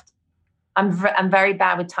you have to, I'm very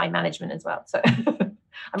bad with time management as well. So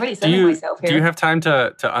I'm really selling myself here. Do you have time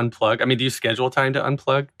to unplug? I mean, do you schedule time to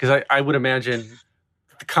unplug? Because I would imagine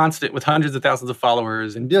the constant with hundreds of thousands of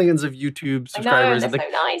followers and millions of YouTube subscribers. I know, they're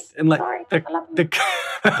so nice. And like Sorry, I love them.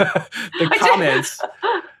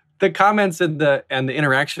 the comments and the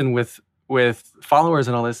interaction with followers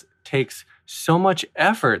and all this takes so much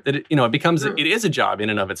effort that it becomes it is a job in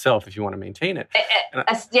and of itself if you want to maintain it.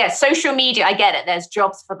 Social media, I get it. There's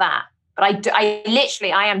jobs for that. But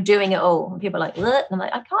I am doing it all. And people are like, what? And I'm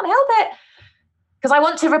like, I can't help it. Because I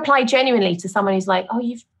want to reply genuinely to someone who's like, oh,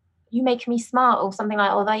 you make me smart or something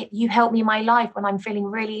like, oh, you help me in my life when I'm feeling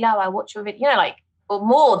really low. I watch your video, or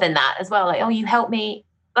more than that as well. Like, oh, you help me,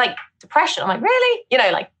 like depression. I'm like,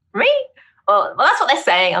 really? Like, me? Well, that's what they're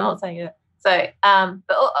saying. I'm not saying it. So,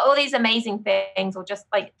 but all these amazing things, or just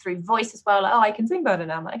like through voice as well. Like, oh, I can sing better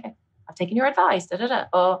now. I'm like, okay, I've taken your advice.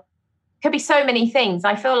 Or could be so many things.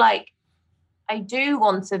 I feel like I do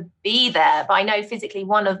want to be there, but I know physically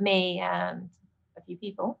one of me and a few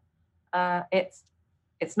people,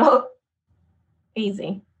 it's not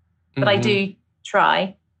easy, but I do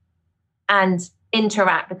try and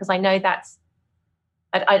interact because I know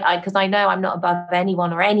because I know I'm not above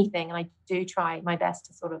anyone or anything, and I do try my best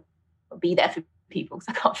to sort of be there for people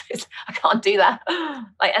because I can't do that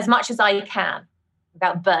like as much as I can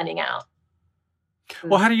without burning out.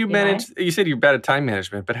 Well, how do you manage? You said you're bad at time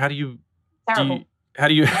management, but how do you? Terrible. How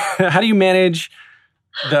do you manage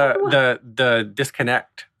the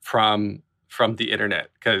disconnect from the internet?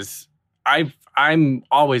 Because I'm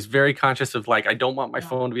always very conscious of I don't want my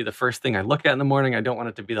phone to be the first thing I look at in the morning. I don't want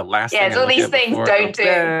it to be the last thing. Yeah, it's all these things don't do.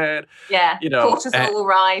 Bed. Yeah, cortisol will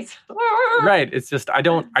rise. Right. It's just I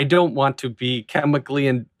don't want to be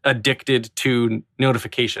chemically addicted to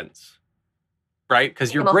notifications. Right,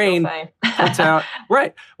 because your brain puts out.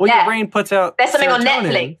 Right. Well, your brain puts out. There's something on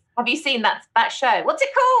Netflix. Have you seen that show? What's it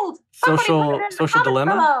called? Social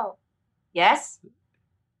Dilemma? Yes.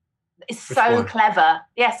 It's so clever.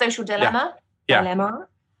 Yeah, Social Dilemma. Yeah. Dilemma.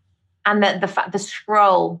 And the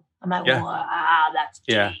scroll. I'm like, wow, that's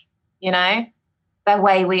deep. The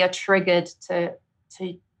way we are triggered to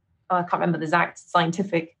I can't remember the exact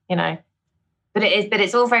scientific, but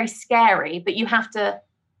it's all very scary, but you have to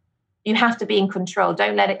be in control.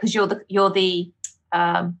 Don't let it, because you're the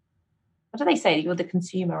what do they say? You're the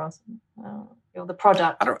consumer or something. You're the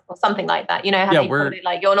product or something like that. How they put it,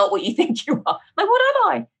 like you're not what you think you are. Like, what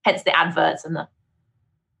am I? Hence the adverts and the.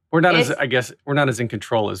 We're not as in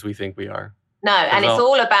control as we think we are. No, and it's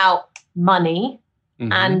all about money,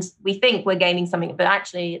 and we think we're gaining something, but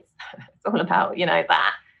actually it's all about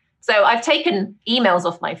that. So I've taken emails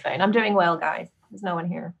off my phone. I'm doing well, guys. There's no one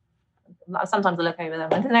here. Sometimes I look over them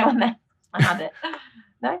and there's no one there. I have it.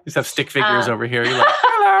 No? You just have stick figures over here. You're like,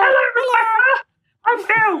 hello. I'm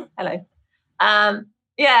Bill. Hello.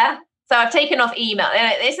 Yeah. So I've taken off email.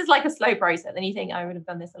 This is like a slow process. And you think I would have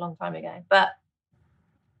done this a long time ago. But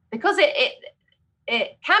because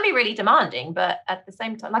it can be really demanding, but at the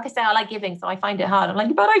same time, like I say, I like giving, so I find it hard. I'm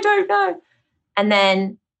like, but I don't know. And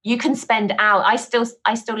then you can spend out. I still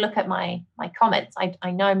look at my comments.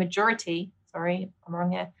 I know majority, sorry, I'm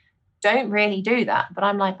wrong here, don't really do that. But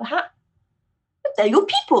I'm like, perhaps they're your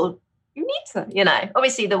people. You need to,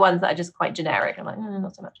 obviously the ones that are just quite generic. I'm like,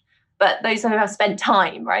 not so much. But those who have spent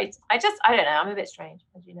time, right? I don't know. I'm a bit strange,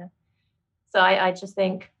 as you know. So I just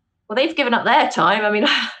think, well, they've given up their time. I mean,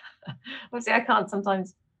 obviously I can't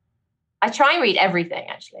sometimes. I try and read everything,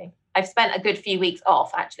 actually. I've spent a good few weeks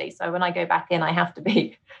off, actually. So when I go back in, I have to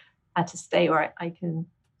be at a state where I can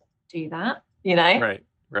do that,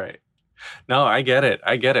 Right. No, I get it.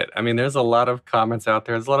 I mean, there's a lot of comments out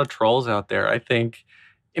there. There's a lot of trolls out there. I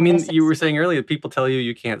mean, you were saying earlier, people tell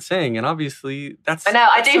you can't sing, and obviously that's. I know.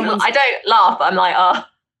 I don't laugh. I'm like, oh,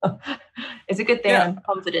 it's a good thing. Yeah. I'm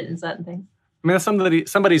confident in certain things. I mean,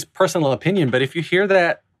 that's somebody's personal opinion, but if you hear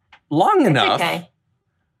that long enough. Okay.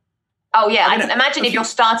 Oh yeah, I can imagine if you're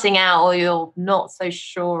starting out or you're not so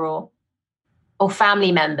sure, or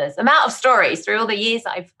family members. Amount of stories through all the years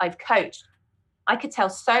that I've coached. I could tell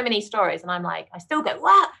so many stories, and I'm like, I still go,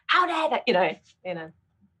 what? How dare that? You know.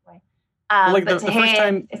 Way. Like the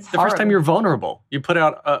first time you're vulnerable, you put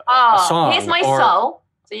out a song. Here's my soul.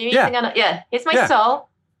 So you're even gonna, here's my soul.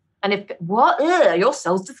 And if your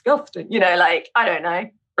soul's disgusting. You know, like, I don't know.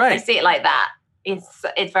 Right. I see it like that.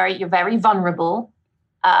 You're very vulnerable,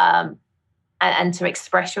 and to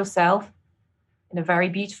express yourself in a very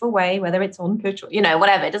beautiful way, whether it's on pitch or, you know,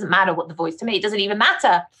 whatever. It doesn't matter what the voice, to me, it doesn't even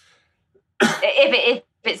matter. if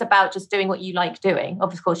it's about just doing what you like doing,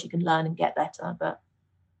 of course you can learn and get better, but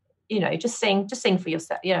you know, just sing for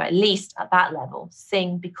yourself, you know, at least at that level,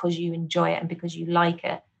 sing because you enjoy it and because you like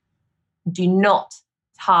it. Do not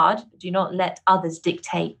let others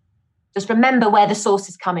dictate. Just remember where the source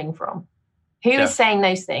is coming from. Who is saying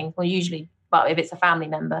those things? Well, usually, if it's a family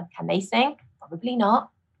member, can they sing? Probably not.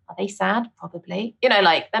 Are they sad? Probably. You know,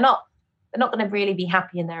 like they're not going to really be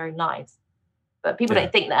happy in their own lives. But people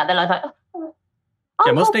don't think that. They're like,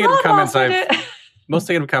 most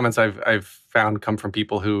negative comments I've found come from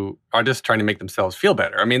people who are just trying to make themselves feel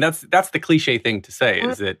better. I mean, that's the cliche thing to say,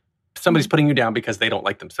 is that somebody's putting you down because they don't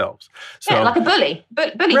like themselves. So, like a bully.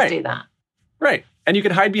 Bullies do that. Right. And you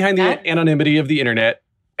can hide behind the anonymity of the internet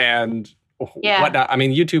and whatnot. I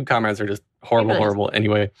mean, YouTube comments are just horrible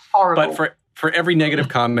anyway. Horrible. But for every negative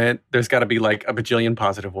comment, there's got to be like a bajillion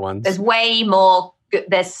positive ones. There's way more good.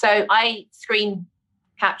 I screen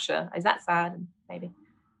capture. Is that sad? Maybe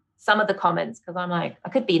some of the comments, because I'm like, I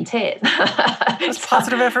could be in tears. It's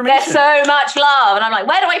positive affirmation. There's so much love. And I'm like,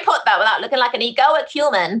 where do I put that without looking like an egoic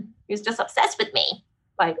human who's just obsessed with me?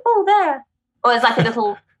 Like, there. Or it's like a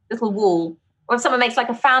little wall. Or if someone makes like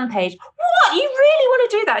a fan page, what? You really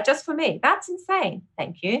want to do that just for me? That's insane.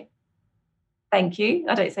 Thank you. I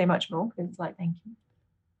don't say much more because it's like, thank you.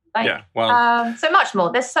 So much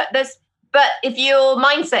more. But if your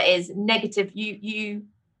mindset is negative, you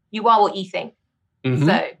are what you think. Mm-hmm.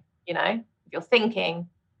 So, you know, if you're thinking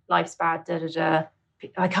life's bad,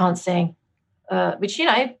 I can't sing, which, you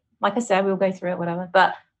know, like I said, we'll go through it, whatever.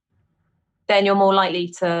 But then you're more likely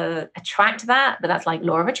to attract that. But that's like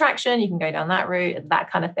law of attraction. You can go down that route,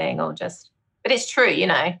 that kind of thing, but it's true, you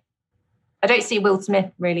know. I don't see Will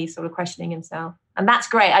Smith really sort of questioning himself. And that's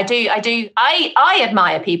great. I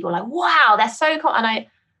admire people like, wow, they're so and I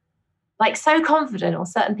like so confident, or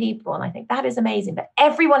certain people. And I think that is amazing. But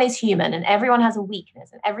everyone is human and everyone has a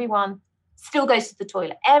weakness and everyone still goes to the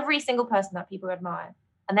toilet. Every single person that people admire.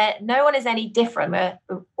 And no one is any different. We're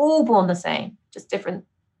all born the same, just different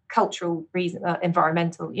cultural reason,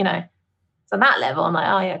 environmental, you know. So that level, I'm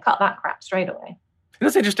like, cut that crap straight away.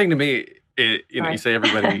 It's interesting to me. You say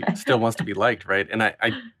everybody still wants to be liked, right? And I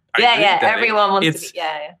everyone wants to be.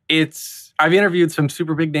 It's I've interviewed some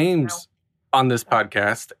super big names on this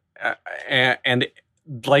podcast, and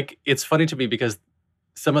like it's funny to me because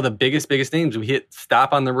some of the biggest names, we hit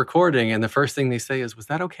stop on the recording, and the first thing they say is, "Was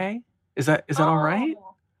that okay? Is that all right?"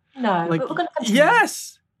 No, like, but we're gonna continue.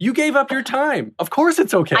 Yes, you gave up your time. Of course,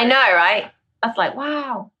 it's okay. I know, right? That's like,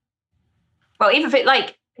 wow. Well, even if it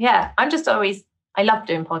I'm just always. I love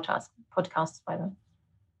doing podcasts, by the way.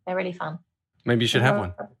 They're really fun. Maybe you should have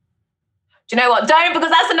one. Do you know what? Don't,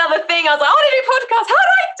 because that's another thing. I was like, I want to do podcasts. How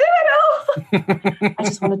do I do it all? I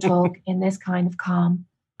just want to talk in this kind of calm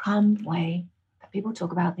way that people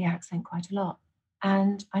talk about the accent quite a lot.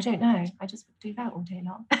 And I don't know. I just do that all day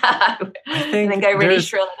long. And then go really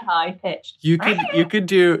shrill and high pitched. You could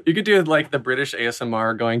do like the British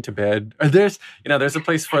ASMR going to bed. Or there's a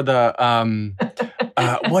place for the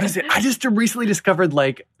what is it? I just recently discovered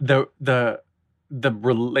like the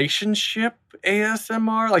relationship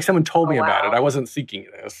ASMR. Like someone told me about it. I wasn't seeking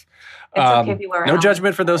this. It's okay if you were no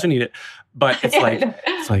judgment for those who need it. But it's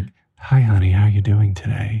like, hi honey, how you doing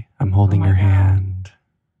today? I'm holding your hand.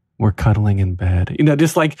 We're cuddling in bed. You know,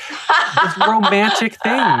 just like just romantic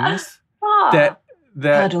things that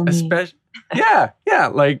especially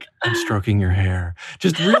like I'm stroking your hair.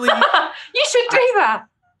 Just really you should do that.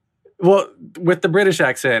 Well, with the British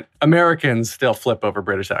accent, Americans still flip over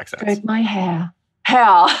British accents. Stroke my hair.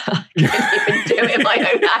 I can't even do it in my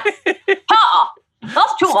own accent.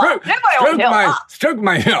 That's too much. Stroke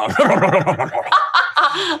my hair.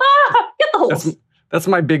 Get the horse. That's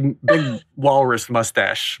my big walrus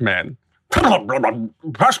mustache, man.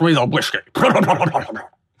 Pass me the whiskey.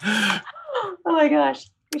 Oh my gosh.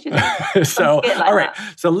 We should So, all right.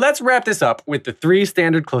 So let's wrap this up with the 3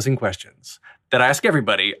 standard closing questions that I ask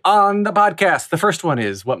everybody on the podcast. The first one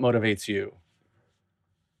is, what motivates you?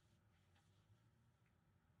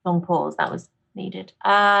 Long pause. That was needed.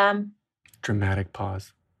 Dramatic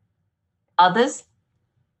pause. Others.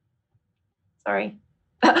 Sorry.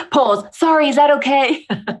 Pause. Sorry, is that okay?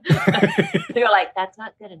 They were like, that's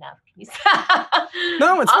not good enough. Can you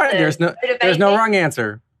No, it's fine. There's no wrong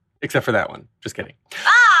answer except for that one. Just kidding.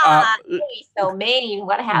 You're so mean.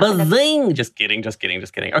 What happened? Bazing! Just kidding.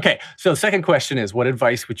 Okay, so second question is, what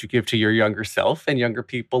advice would you give to your younger self and younger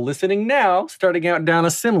people listening now, starting out down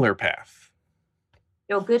a similar path?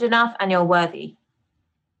 You're good enough and you're worthy.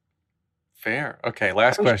 Fair. Okay,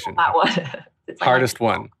 last question. That one. Hardest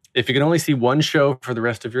one. If you can only see one show for the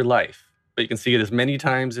rest of your life, but you can see it as many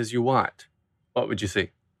times as you want, what would you see?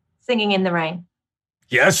 Singing in the Rain.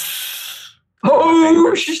 Yes!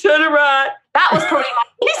 Oh, she said it right. That was probably my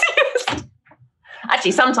easiest.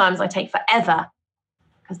 Actually, sometimes I take forever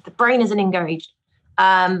because the brain isn't engaged.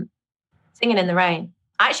 Singing in the Rain.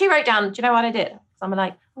 I actually wrote down, do you know what I did? So I'm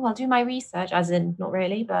like, I'll do my research, as in, not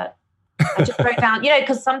really, but I just wrote down,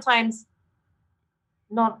 because sometimes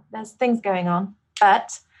there's things going on,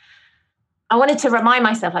 but I wanted to remind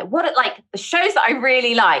myself, the shows that I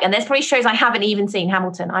really like, and there's probably shows I haven't even seen.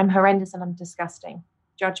 Hamilton, I'm horrendous and I'm disgusting.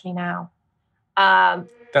 Judge me now.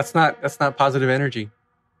 That's not positive energy.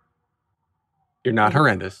 You're not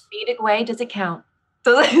horrendous. Comedic way, does it count?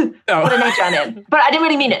 Put an edge on it. But I didn't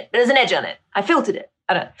really mean it. There's an edge on it. I filtered it.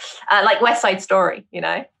 I don't know. Like West Side Story,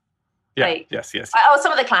 Yeah, yes.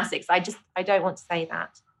 Some of the classics. I don't want to say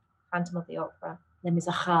that. Phantom of the Opera, Les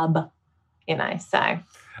Miserables, so.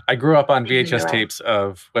 I grew up on VHS tapes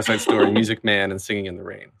of West Side Story, Music Man, and Singing in the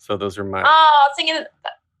Rain. So those are my... singing...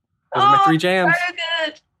 Those are my three jams. So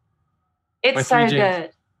good. It's so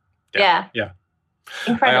good. Yeah.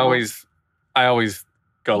 Incredible. I always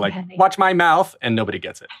go like, watch my mouth, and nobody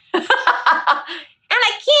gets it. And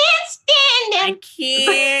I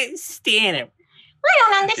can't stand him. I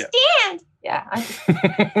don't understand. Yeah.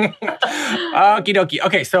 Okie dokie.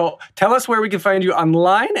 Okay, so tell us where we can find you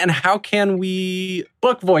online and how can we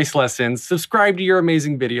book voice lessons, subscribe to your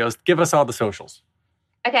amazing videos, give us all the socials.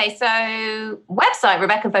 Okay, so website,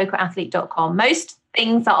 RebeccaVocalAthlete.com. Most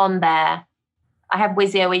things are on there. I have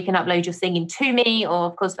Wizio where you can upload your singing to me, or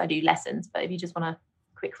of course I do lessons, but if you just want a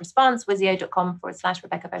quick response,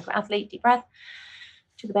 Wizio.com/RebeccaVocalAthlete, deep breath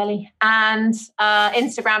to the belly, and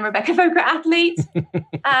Instagram, Rebecca Vocal Athlete,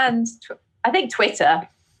 and I think Twitter.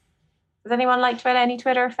 Does anyone like Twitter? Any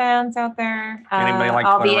Twitter fans out there? Anybody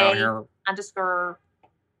like Twitter out here?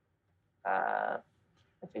 _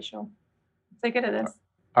 official. I'm so good at this.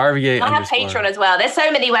 RVA. I have Patreon as well. There's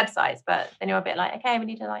so many websites, but then you're a bit like, okay, we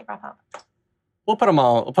need to wrap up. We'll put them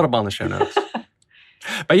all in the show notes.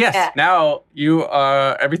 But yes, now you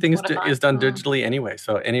everything is done digitally anyway.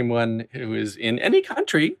 So anyone who is in any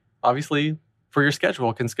country, obviously, for your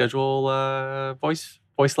schedule, can schedule voice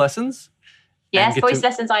lessons. Yes, voice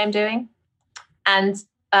lessons I am doing, and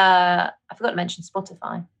I forgot to mention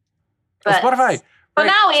Spotify. But Spotify. But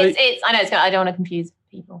now it's. I know I don't want to confuse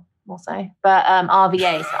people more so, but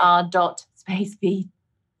RVA, so R._V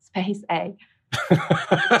 _A.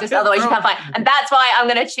 Just otherwise you can't find. And that's why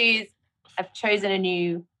I've chosen a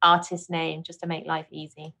new artist name just to make life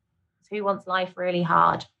easy. Who wants life really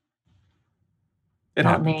hard?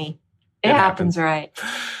 Not me. It happens, right?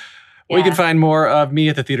 Well, you can find more of me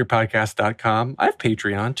at thetheaterpodcast.com. I have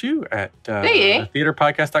Patreon too at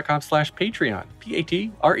theaterpodcast.com/Patreon.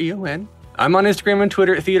 Patreon. I'm on Instagram and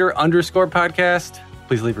Twitter at theater_podcast.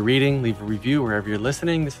 Please leave a reading, leave a review wherever you're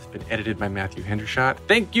listening. This has been edited by Matthew Hendershot.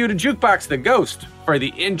 Thank you to Jukebox the Ghost for the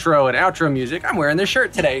intro and outro music. I'm wearing this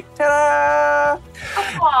shirt today. Ta-da!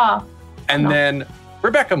 And then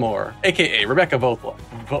Rebecca Moore, a.k.a. Rebecca Vocal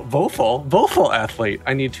Athlete.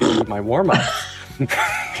 I need to do my warm-up.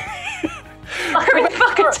 a.k.a.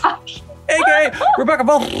 Rebecca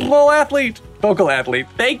Vocal Athlete.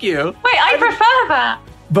 Thank you. Wait, I prefer that.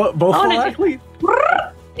 Vocal Athlete?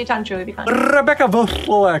 Your tongue would be fun. Rebecca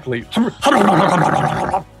Vocal Athlete. It's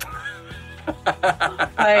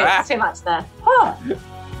too much there.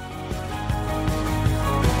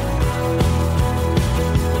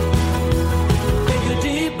 Take a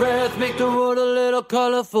deep breath, make the world a little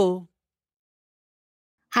colorful.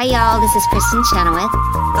 Hi, y'all. This is Kristen Chenoweth.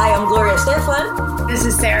 Hi, I'm Gloria Estefan. This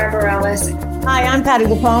is Sarah Bareilles. Hi, I'm Patty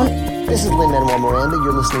LuPone. This is Lin-Manuel Miranda.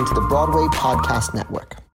 You're listening to the Broadway Podcast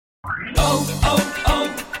Network.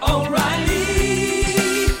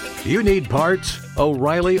 O'Reilly. You need parts?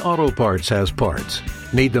 O'Reilly Auto Parts has parts.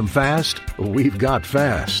 Need them fast? We've got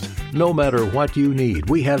fast. No matter what you need,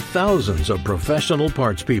 we have thousands of professional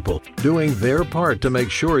parts people doing their part to make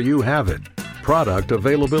sure you have it. Product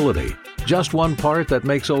availability. Just one part that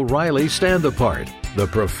makes O'Reilly stand apart. The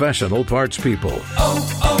professional parts people.